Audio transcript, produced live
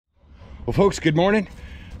Well, folks, good morning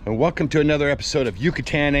and welcome to another episode of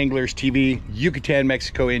Yucatan Anglers TV, Yucatan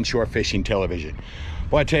Mexico inshore fishing television.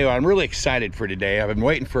 Well, I tell you, I'm really excited for today. I've been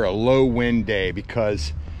waiting for a low wind day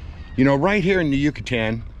because, you know, right here in the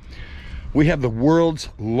Yucatan, we have the world's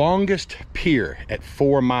longest pier at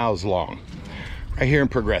 4 miles long, right here in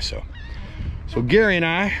Progreso. So Gary and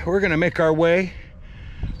I, we're gonna make our way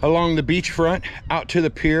along the beachfront out to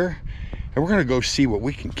the pier, and we're gonna go see what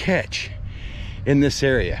we can catch in this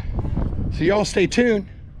area. So y'all stay tuned.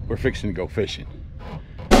 We're fixing to go fishing.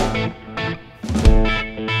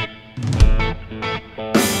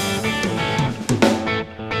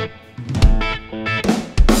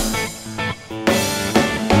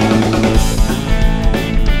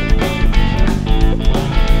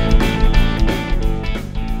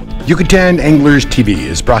 Yucatan Anglers TV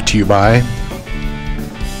is brought to you by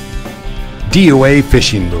DOA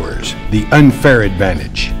Fishing Lures, the unfair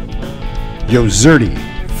advantage. Yozerti,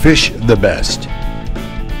 fish the best.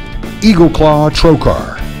 Eagle Claw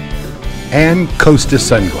Trocar and Costa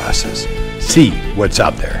Sunglasses. See what's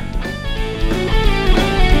out there.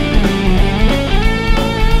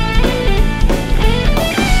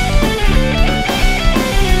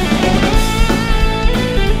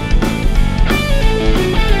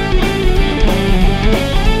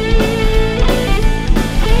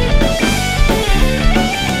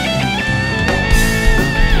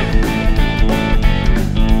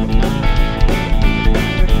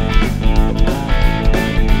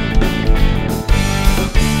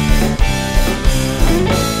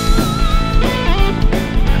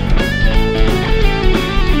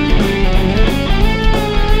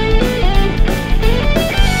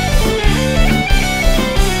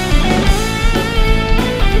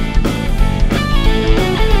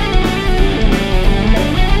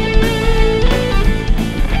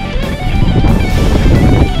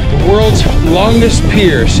 World's longest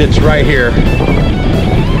pier sits right here,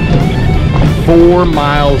 4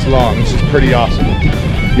 miles long. This is pretty awesome.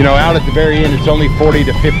 You know, out at the very end, it's only 40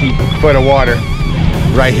 to 50 foot of water.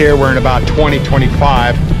 Right here, we're in about 20,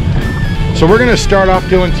 25. So we're gonna start off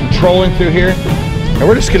doing some trolling through here, and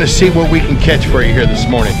we're just gonna see what we can catch for you here this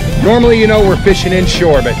morning. Normally, you know, we're fishing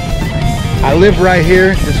inshore, but I live right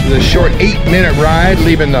here. This is a short 8-minute ride,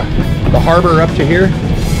 leaving the harbor up to here.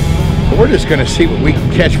 We're just gonna see what we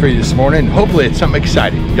can catch for you this morning. Hopefully it's something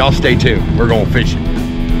exciting. Y'all stay tuned. We're going fishing.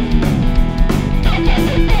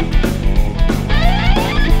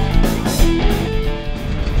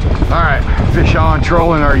 All right, fish on,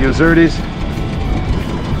 trolling our Yozertis.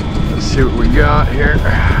 Let's see what we got here.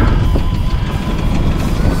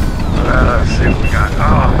 Let's see what we got.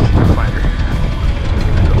 Oh, it's a fighter.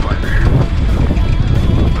 It's a fighter.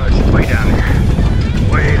 Oh, she's way down there.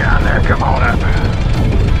 Way down there. Come on up.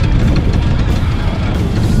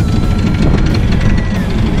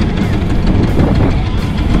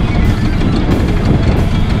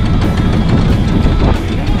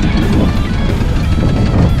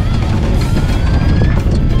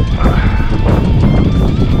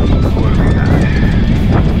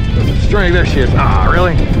 There she is. Ah,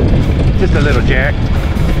 really? Just a little jack.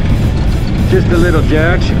 Just a little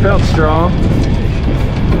jack. She felt strong.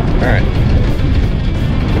 All right.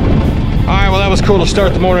 All right, well, that was cool to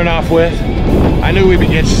start the morning off with. I knew we'd be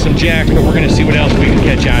getting some jack, but we're going to see what else we can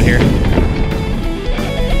catch out here.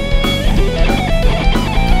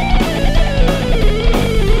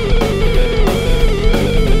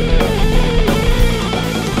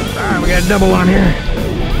 All right, we got a double on here.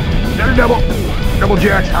 Another double. Double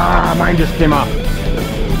jacks. Ah, mine just came off.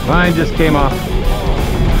 Mine just came off.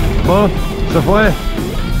 Both. Se fue.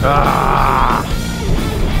 Ah.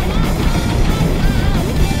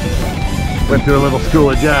 Went through a little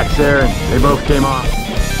school of jacks there and they both came off.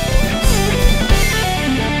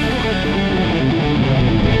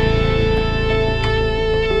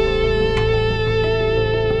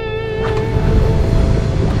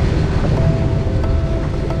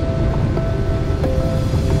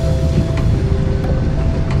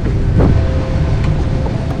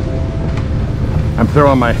 I'm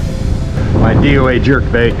throwing my DOA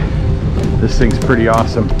jerkbait. This thing's pretty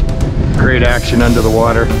awesome. Great action under the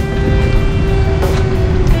water.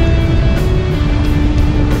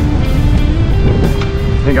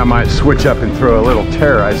 I think I might switch up and throw a little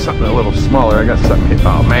terrorize, something a little smaller. I got something hit.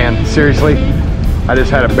 Oh man, seriously? I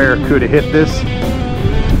just had a barracuda hit this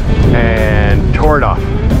and tore it off.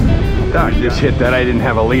 I just hit that. I didn't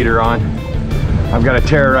have a leader on. I've got a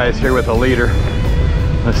terrorize here with a leader.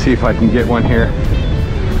 Let's see if I can get one here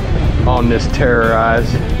on this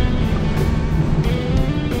terrorize.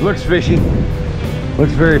 Looks fishy.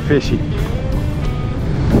 Looks very fishy.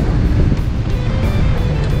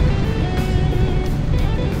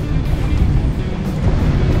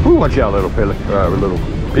 Ooh, watch out, little little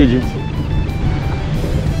pigeons.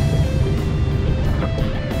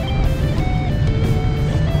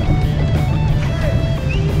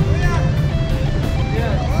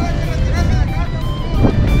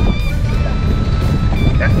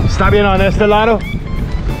 ¿Está bien en este lado?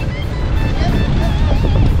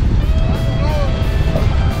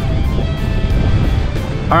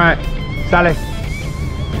 All right, sale.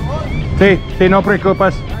 Sí, sí, no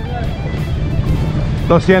preocupes.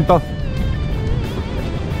 200.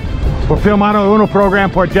 Por filmar un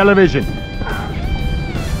programa por televisión.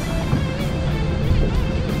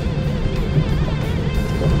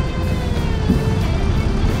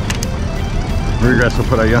 Regreso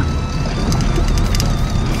por allá.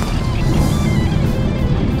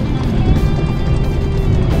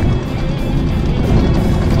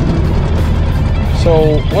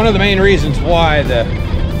 So one of the main reasons why the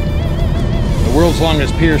world's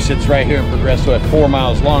longest pier sits right here in Progreso at 4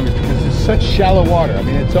 miles long is because it's such shallow water. I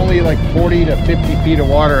mean, it's only like 40 to 50 feet of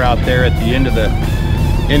water out there at the end of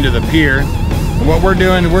the pier. And what we're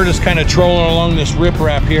doing, we're just kind of trolling along this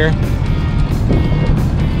riprap here.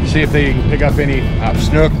 See if they can pick up any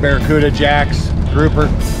snook, barracuda, jacks, grouper,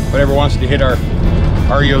 whatever wants to hit our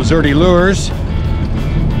Yozurdi lures.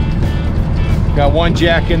 Got one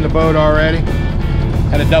jack in the boat already.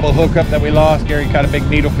 Had a double hookup that we lost. Gary caught a big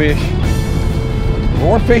needlefish.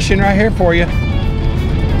 More fishing right here for you.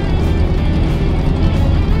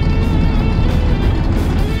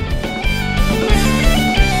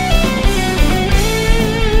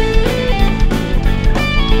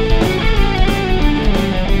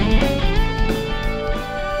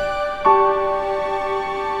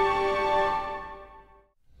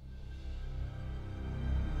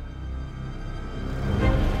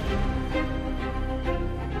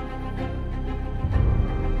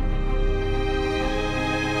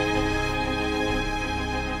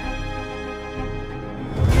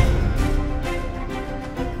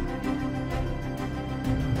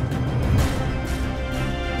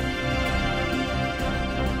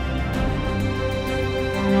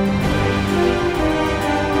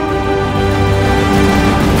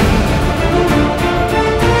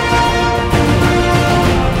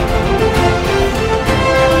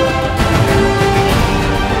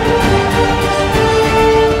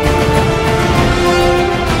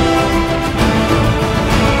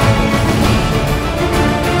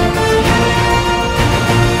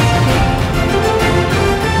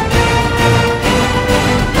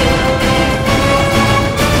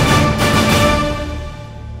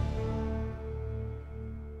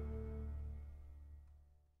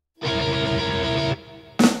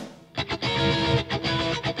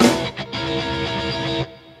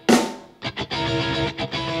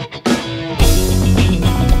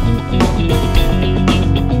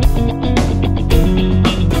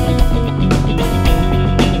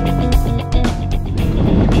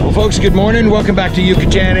 Folks, good morning. Welcome back to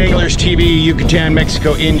Yucatan Anglers TV, Yucatan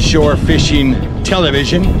Mexico inshore fishing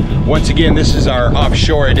television. Once again, this is our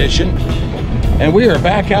offshore edition. And we are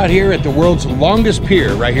back out here at the world's longest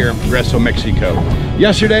pier right here in Progreso, Mexico.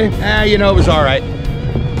 Yesterday, you know, it was all right.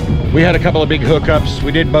 We had a couple of big hookups.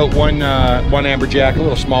 We did boat one amberjack, a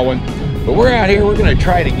little small one. But we're out here, we're gonna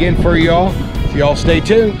try it again for y'all. If y'all stay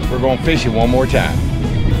tuned, we're going fishing one more time.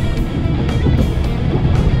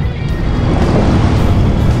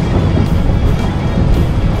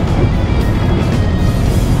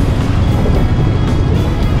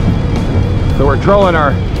 So we're trolling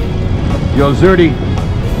our Yozurdi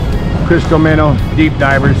Crystal Minnow deep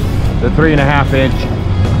divers, the 3.5 inch.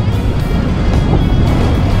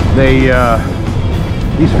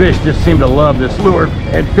 These fish just seem to love this lure.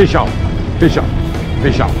 And fish off, fish off,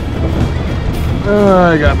 fish off.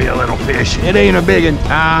 I got me a little fish. It ain't a big one.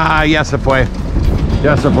 Ah, ya se fue.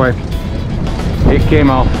 Ya se fue. It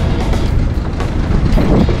came off.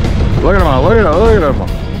 Look at him, look at him, look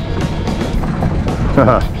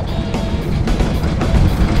at him.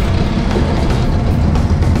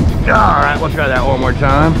 All right, we'll try that one more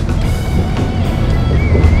time.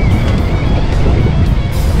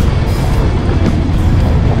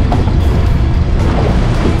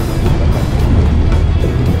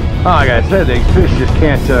 Oh, like I said, these fish just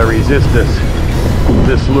can't resist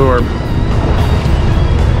this lure.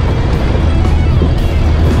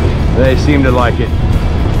 They seem to like it.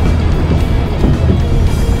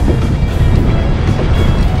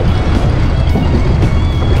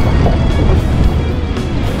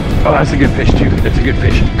 Oh, that's a good fish too. That's a good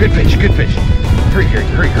fish. Good fish, good fish. Hurry, hurry,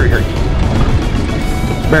 hurry, hurry, hurry.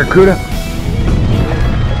 Barracuda.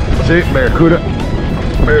 See, barracuda.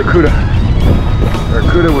 Barracuda.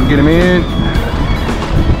 Barracuda, we'll get him in.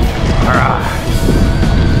 Alright.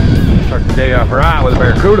 day off right with a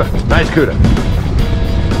barracuda. Nice cuda.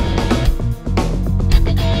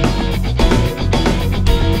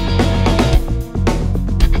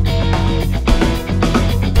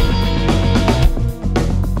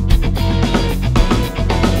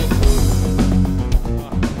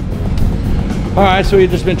 All right, so we've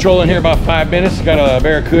just been trolling here about 5 minutes. Got a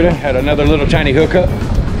barracuda, had another little tiny hookup.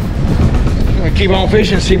 I'm gonna keep on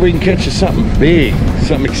fishing, see if we can catch something big,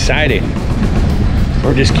 something exciting,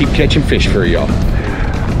 or just keep catching fish for y'all.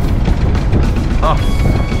 Oh,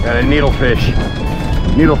 got a needlefish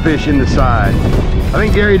in the side. I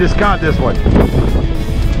think Gary just caught this one.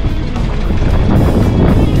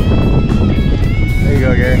 There you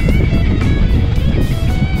go, Gary.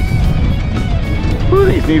 Whew,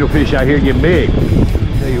 these needlefish out here get big.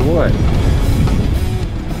 Tell you what.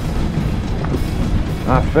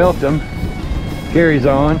 I felt them. Gary's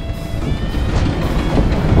on.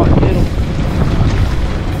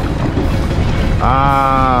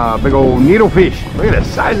 Ah, big old needlefish. Look at the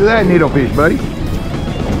size of that needlefish, buddy.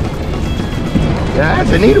 Yeah, that's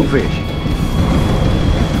a needlefish.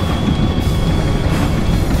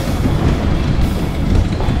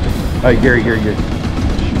 All right, Gary.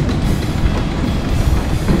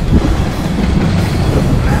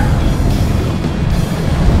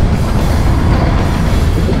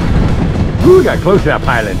 Ooh, we got close to that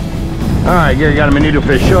pilot. All right, Gary got him a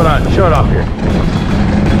needlefish. Show it off here.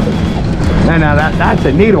 Now that's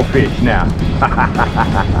a needlefish now.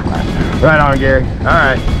 Right on, Gary. All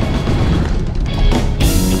right.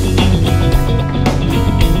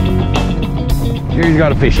 Gary's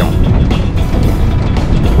got a fish on.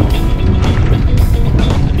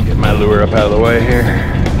 Get my lure up out of the way here.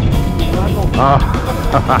 Oh.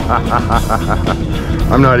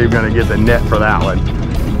 I'm not even gonna get the net for that one.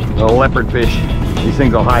 The leopard fish. These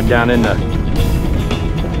things will hide down in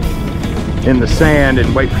the sand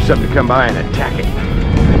and wait for something to come by and attack it.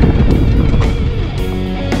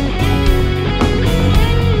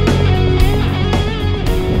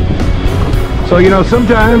 So, you know,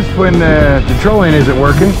 sometimes when the trolling isn't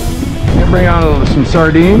working, you bring on some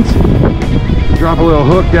sardines, drop a little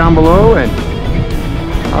hook down below, and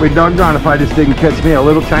I'll be doggone if I just didn't catch me a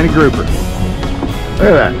little tiny grouper. Look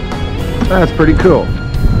at that. That's pretty cool.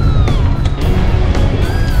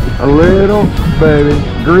 A little baby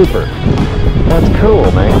grouper. That's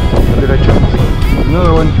cool, man. What did I catch?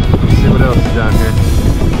 Another one. Let's see what else is down here.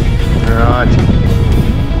 Alright.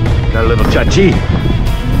 Got a little chachi.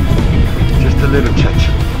 Just a little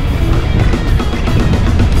chachi.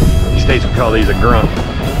 These states would call these a grunt.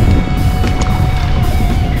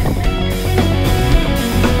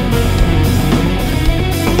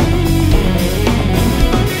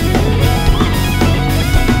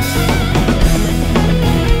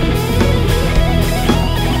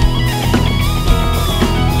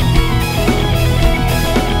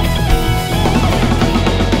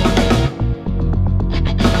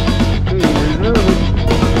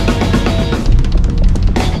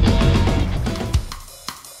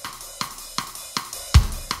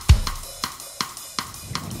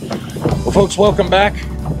 Well, folks, welcome back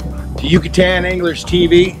to Yucatan Anglers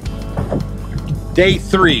TV. Day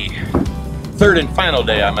 3, third and final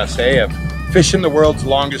day, I must say, of fishing the world's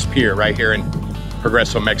longest pier right here in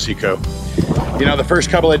Progreso, Mexico. You know, the first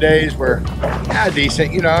couple of days were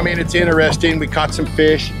decent. You know, I mean, it's interesting. We caught some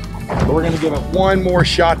fish, but we're going to give it one more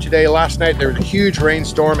shot today. Last night there was a huge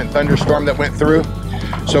rainstorm and thunderstorm that went through,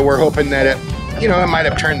 so we're hoping that it might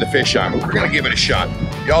have turned the fish on. We're going to give it a shot.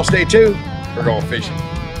 Y'all stay tuned. We're going fishing.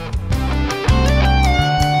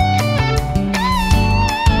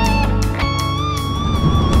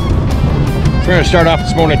 We're going to start off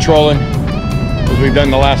this morning trolling, as we've done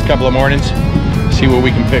the last couple of mornings, see what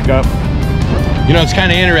we can pick up. You know, it's kind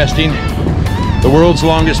of interesting. The world's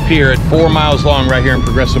longest pier at 4 miles long right here in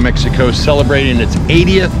Progreso, Mexico, is celebrating its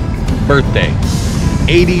 80th birthday.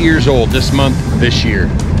 80 years old this month, this year.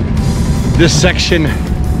 This section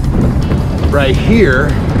right here,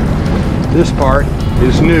 this part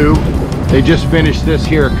is new. They just finished this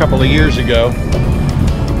here a couple of years ago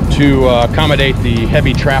to accommodate the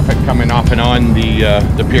heavy traffic coming off and on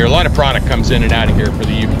the pier. A lot of product comes in and out of here for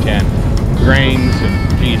the Yucatan. Grains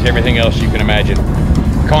and geez, everything else you can imagine.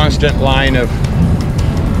 Constant line of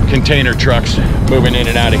container trucks moving in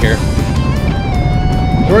and out of here.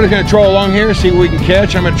 So we're just going to troll along here, see what we can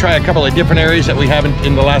catch. I'm going to try a couple of different areas that we haven't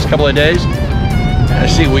in the last couple of days.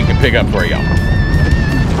 See what we can pick up for y'all.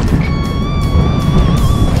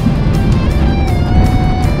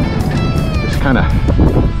 Just kind of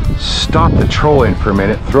stop the trolling for a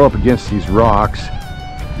minute, throw up against these rocks.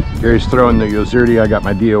 Gary's throwing the Yozerti. I got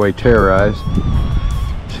my DOA terrorized.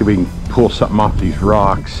 See if we can pull something off these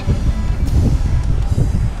rocks.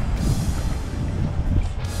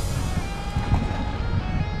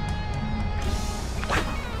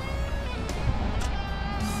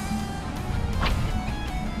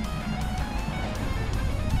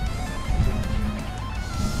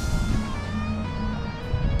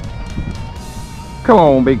 Come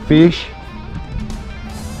on, big fish.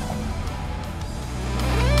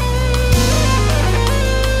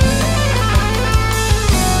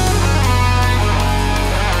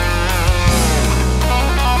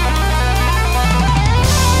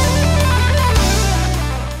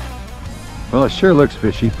 Well, it sure looks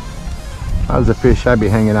fishy. If I was a fish, I'd be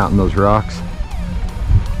hanging out in those rocks.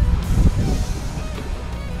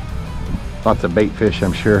 Lots of bait fish,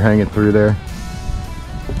 I'm sure, hanging through there.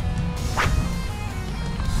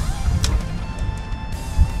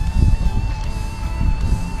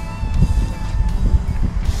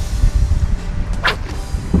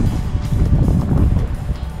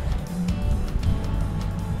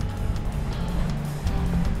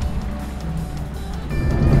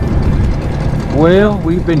 Well,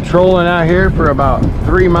 we've been trolling out here for about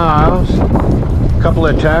 3 miles. A couple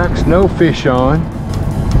of attacks, no fish on.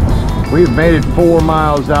 We've made it 4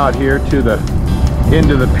 miles out here to the end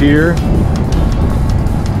of the pier.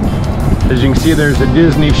 As you can see, there's a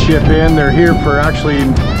Disney ship in. They're here for actually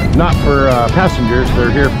not for passengers, they're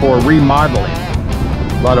here for remodeling.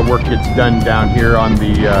 A lot of work gets done down here on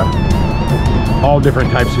the all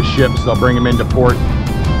different types of ships. They'll bring them into port,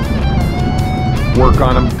 work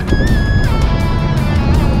on them.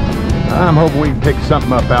 I'm hoping we can pick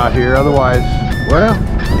something up out here. Otherwise, well,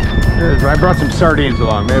 I brought some sardines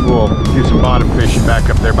along. Maybe we'll do some bottom fishing back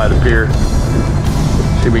up there by the pier.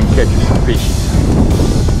 See if we can catch some fishies.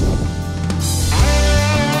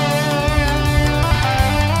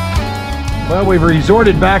 Well, we've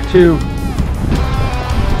resorted back to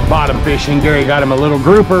bottom fishing. Gary got him a little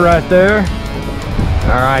grouper right there.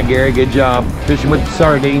 All right, Gary, good job. Fishing with the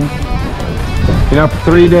sardines. You know,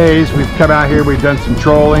 for 3 days, we've come out here, we've done some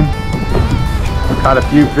trolling. Caught a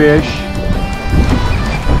few fish.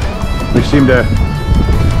 We seem to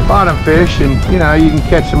bottom fish, and you know, you can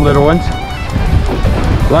catch some little ones.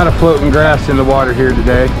 A lot of floating grass in the water here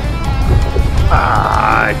today.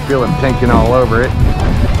 I feel them tanking all over it.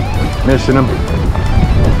 Missing them.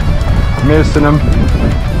 Missing them.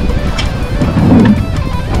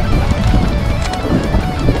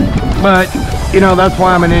 But, you know, that's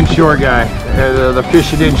why I'm an inshore guy. The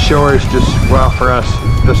fishing inshore is just, well, for us,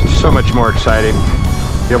 just so much more exciting.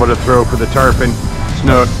 Be able to throw for the tarpon,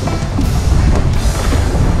 snook.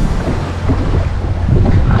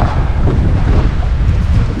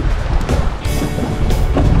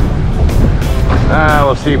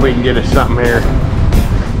 We'll see if we can get us something here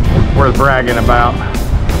worth bragging about.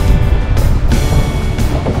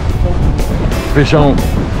 Fish on.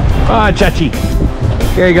 Ah, chachi.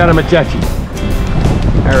 Gary got him a chachi.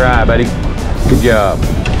 All right, buddy. Good job.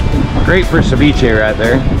 Great for ceviche right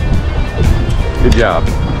there. Good job.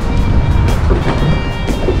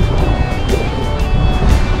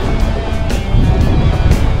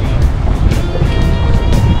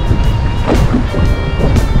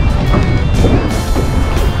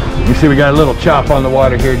 You see we got a little chop on the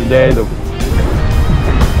water here today. The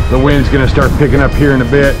wind's gonna start picking up here in a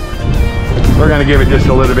bit. We're gonna give it just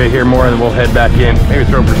a little bit here more and then we'll head back in. Maybe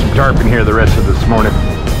throw for some tarpon here the rest of this morning.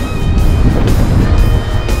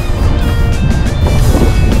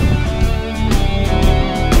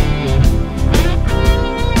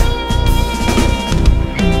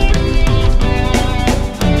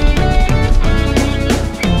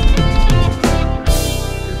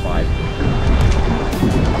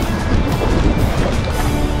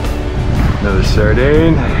 Another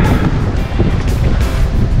sardine.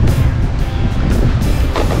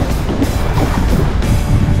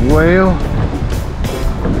 Well,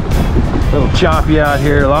 a little choppy out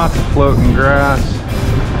here, lots of floating grass.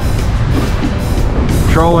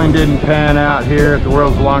 Trolling didn't pan out here at the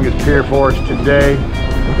world's longest pier for us today.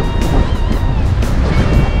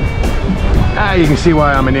 You can see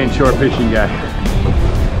why I'm an inshore fishing guy.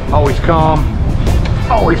 Always calm,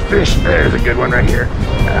 always fish. There's a good one right here.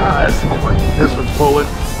 This one's pulling.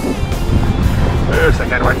 There's a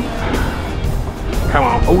good one. Come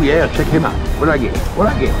on. Oh yeah, check him out. What did I get? What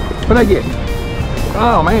did I get? What did I get?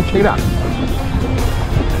 Oh man, check it out.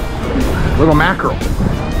 Little mackerel.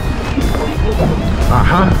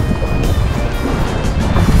 Uh-huh.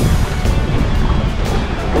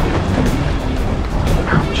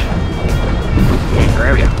 Ouch. Can't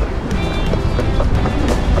grab you.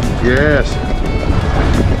 Yes.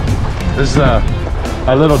 This is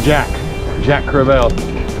a little Jack Crevalle.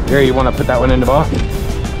 Here, you want to put that one in the box?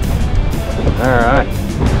 All right.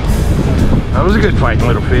 That was a good fighting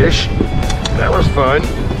little fish. That was fun.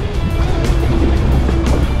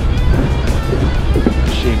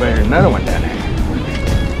 Let's see, there's another one down there.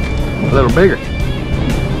 A little bigger.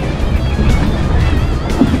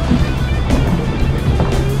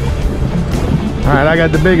 All right, I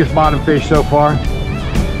got the biggest bottom fish so far.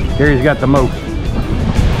 Here he's got the most.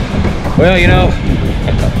 Well, you know,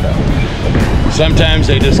 sometimes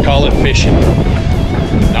they just call it fishing.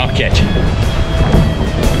 I'll catch it.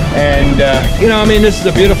 And, you know, I mean, this is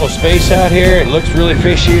a beautiful space out here. It looks really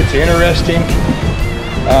fishy. It's interesting.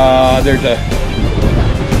 There's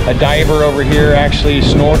a diver over here actually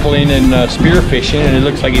snorkeling and spear fishing, and it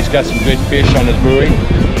looks like he's got some good fish on his buoy.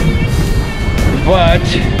 But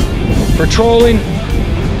for trolling,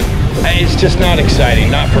 it's just not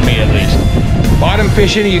exciting, not for me at least. Bottom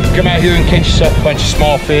fishing, you can come out here and catch yourself a bunch of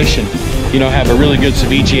small fish and, you know, have a really good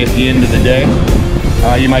ceviche at the end of the day.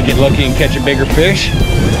 You might get lucky and catch a bigger fish.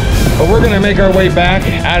 But we're gonna make our way back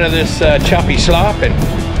out of this choppy slop and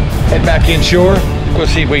head back inshore. We'll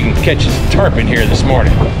see if we can catch some tarpon here this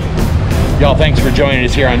morning. Y'all, thanks for joining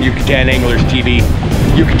us here on Yucatan Anglers TV,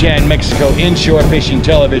 Yucatan, Mexico inshore fishing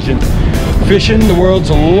television. Fishing the world's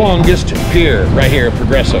longest pier right here at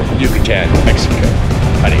Progreso, Yucatan, Mexico.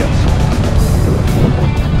 Adios.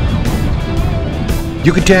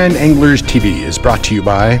 Yucatan Anglers TV is brought to you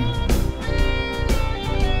by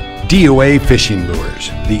DOA Fishing Lures,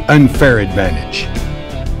 the unfair advantage.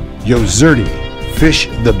 Yozerti, fish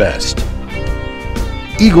the best.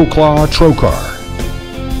 Eagle Claw Trocar,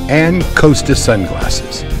 and Costa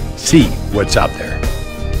Sunglasses. See what's out there.